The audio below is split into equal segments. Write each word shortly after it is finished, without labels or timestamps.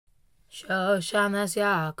Shoshanas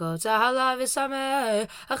Yaakov Zahala V'Sameh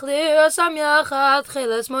Achlir Samyachat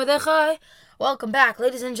Chilas Mordechai. Welcome back,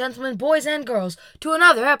 ladies and gentlemen, boys and girls, to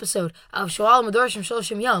another episode of Shoal Madorshim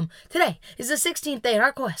Shloshim Yom. Today is the 16th day in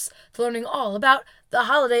our quest to learning all about the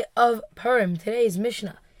holiday of Purim. Today's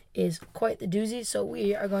Mishnah is quite the doozy, so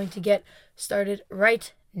we are going to get started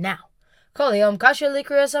right now. Kol Yom Kasher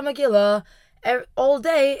Likras Megillah. All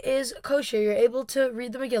day is kosher. You're able to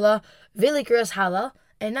read the Megillah. V'likras Halal.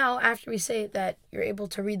 And now, after we say that you're able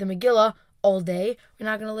to read the Megillah all day, we're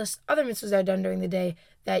not going to list other mitzvahs that are done during the day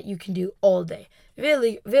that you can do all day.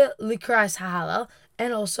 V'likras Halal.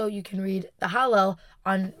 And also, you can read the Hallel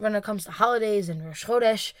when it comes to holidays and Rosh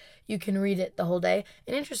Chodesh. You can read it the whole day.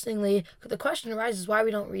 And interestingly, the question arises why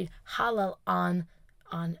we don't read Hallel on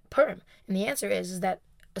Purim. And the answer is that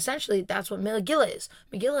essentially, that's what Megillah is.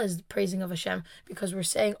 Megillah is the praising of Hashem because we're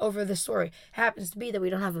saying over the story. It happens to be that we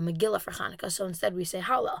don't have a Megillah for Hanukkah, so instead we say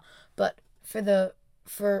Hallel. But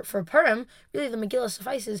for Purim, really the Megillah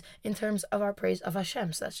suffices in terms of our praise of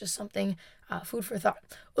Hashem. So that's just something, food for thought.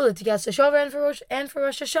 To get the shofar and for Rosh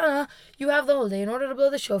Hashanah, you have the whole day in order to blow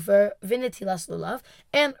the shofar, vinetilas lulav,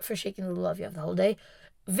 and for shaking the lulav, you have the whole day.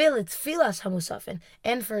 Tfilas hamusafin,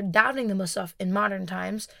 and for davening the musaf in modern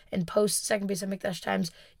times and post second Beis Hamikdash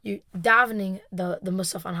times, you davening the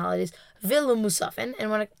musaf on holidays. Vilu musafin,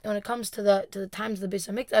 and when it comes to the times of the Beis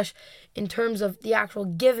Hamikdash, in terms of the actual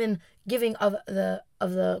giving of the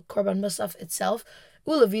korban musaf itself.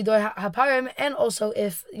 Ulavidoy haparim, and also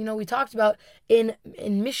if we talked about in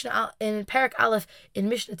Mishnah in Parak Aleph in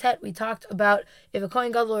Mishnah Tet, we talked about if a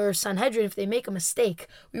Kohen Gadol or Sanhedrin, if they make a mistake,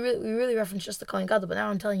 we really reference just the Kohen Gadol, but now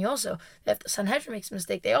I'm telling you also that if the Sanhedrin makes a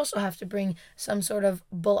mistake, they also have to bring some sort of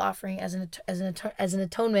bull offering as an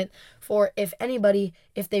atonement for if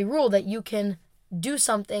they rule that you can do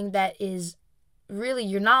something that is really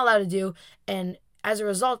you're not allowed to do, and as a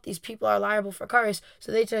result, these people are liable for kares,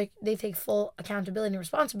 so they take full accountability and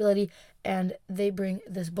responsibility, and they bring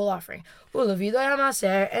this bull offering.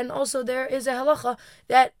 And also there is a halacha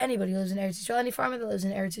that anybody who lives in Eretz Yisrael, any farmer that lives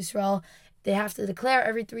in Eretz Yisrael, they have to declare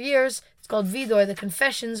every 3 years. It's called vidoy, the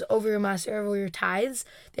confessions over your maser, over your tithes.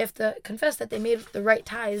 They have to confess that they made the right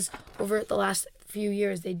tithes over the last few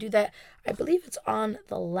years. They do that, I believe it's on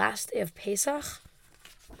the last day of Pesach.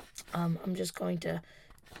 I'm just going to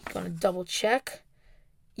double check.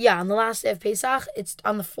 Yeah, on the last day of Pesach, it's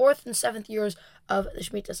on the 4th and 7th years of the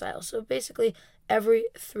Shemitah cycle. So basically, every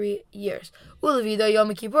 3 years. Ulevidoy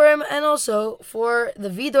Yom Kippurim, and also for the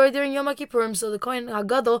Vidoy during Yom Kippurim. So the Kohen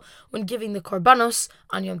HaGadol, when giving the Korbanos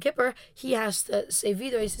on Yom Kippur, he has to say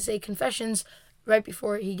Vidoy, to say confessions right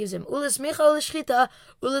before he gives him ulis micha l'shchita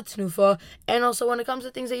uletnufa. And also when it comes to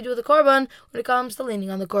things that you do with the korban, when it comes to leaning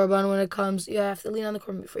on the korban, you have to lean on the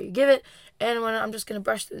korban before you give it. And when I'm just going to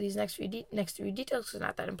brush through these next three details because it's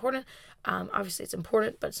not that important. Obviously it's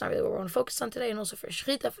important, but it's not really what we're going to focus on today. And also for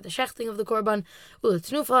shchita, for the shechting of the korban,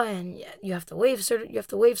 uletnufa, and you have to wave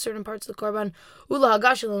certain parts of the korban. Ula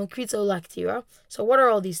hagashel l'kritza ulaktira. So what are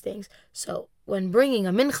all these things? So when bringing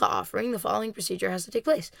a mincha offering, the following procedure has to take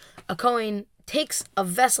place. A Kohen takes a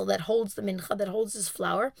vessel that holds the mincha, that holds his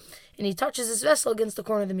flour, and he touches his vessel against the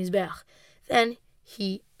corner of the mizbeach. Then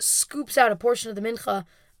he scoops out a portion of the mincha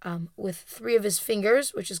with 3 of his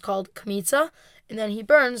fingers, which is called kamitza, and then he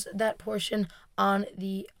burns that portion on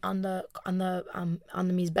the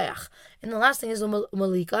mizbeach. And the last thing is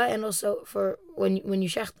malika, and also for when you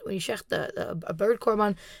shech a bird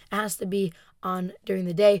korban, it has to be on during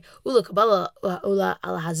the day. Ula kabbalah ula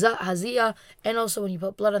al hazia, and also when you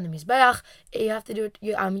put blood on the mizbeach, you have to do it.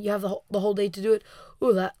 You have the whole day to do it.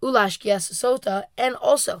 Ula shkias sota, and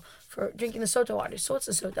also for drinking the sota water. So what's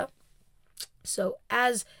the sota? So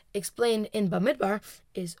as explained in Bamidbar,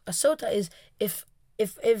 is a sota is if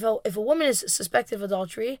a woman is suspected of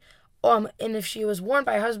adultery, and if she was warned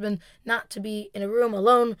by her husband not to be in a room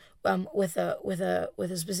alone with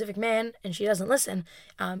a specific man, and she doesn't listen,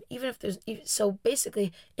 even if so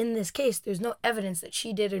basically in this case there's no evidence that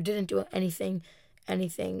she did or didn't do anything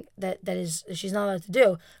that is she's not allowed to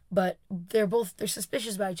do, but they're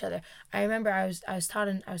suspicious about each other. I remember I was taught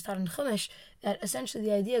in Chumash that essentially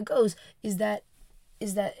the idea goes is that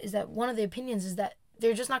one of the opinions is that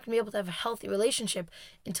they're just not going to be able to have a healthy relationship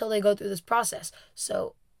until they go through this process.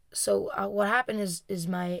 So what happened is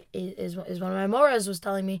one of my moras was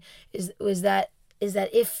telling me is that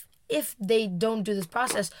if they don't do this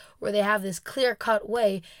process where they have this clear-cut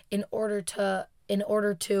way in order to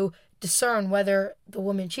discern whether the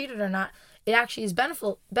woman cheated or not, it actually is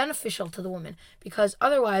beneficial to the woman, because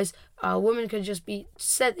otherwise women could just be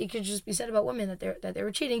said about women that they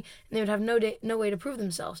were cheating, and they would have no way to prove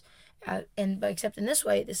themselves. Except in this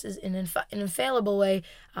way, this is an infallible way.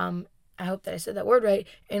 I hope that I said that word right,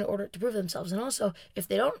 in order to prove themselves. And also, if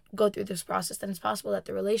they don't go through this process, then it's possible that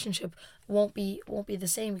the relationship won't be the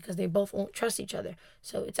same, because they both won't trust each other.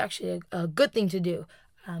 So it's actually a good thing to do,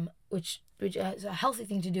 which is a healthy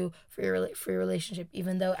thing to do for your relationship,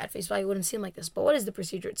 even though at face value it wouldn't seem like this. But what is the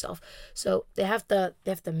procedure itself? So they have to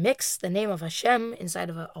mix the name of Hashem inside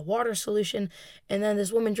of a water solution, and then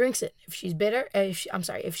this woman drinks it. If she's bitter,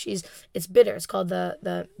 it's bitter. It's called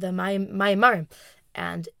the Maimarim.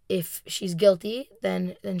 And if she's guilty,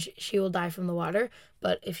 then she will die from the water.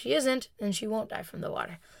 But if she isn't, then she won't die from the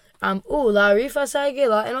water. And also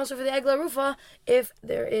for the egla rufa, if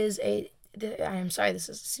there is I'm sorry,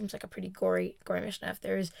 seems like a pretty gory mishnah. If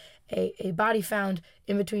there is a body found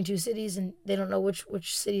in between two cities and they don't know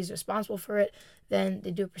which city is responsible for it, then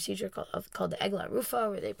they do a procedure called the egla rufa,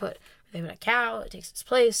 where they put a cow, it takes its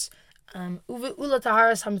place. Ula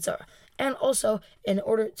taharas hamitzara. And also, in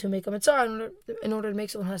order to make a mitzvah, in order to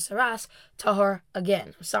make someone who has saras, tahor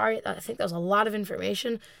again. I'm sorry, I think that was a lot of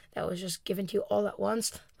information that was just given to you all at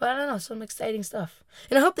once. But I don't know, some exciting stuff.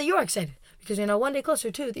 And I hope that you're excited, because you're now one day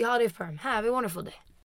closer to the holiday of Purim. Have a wonderful day.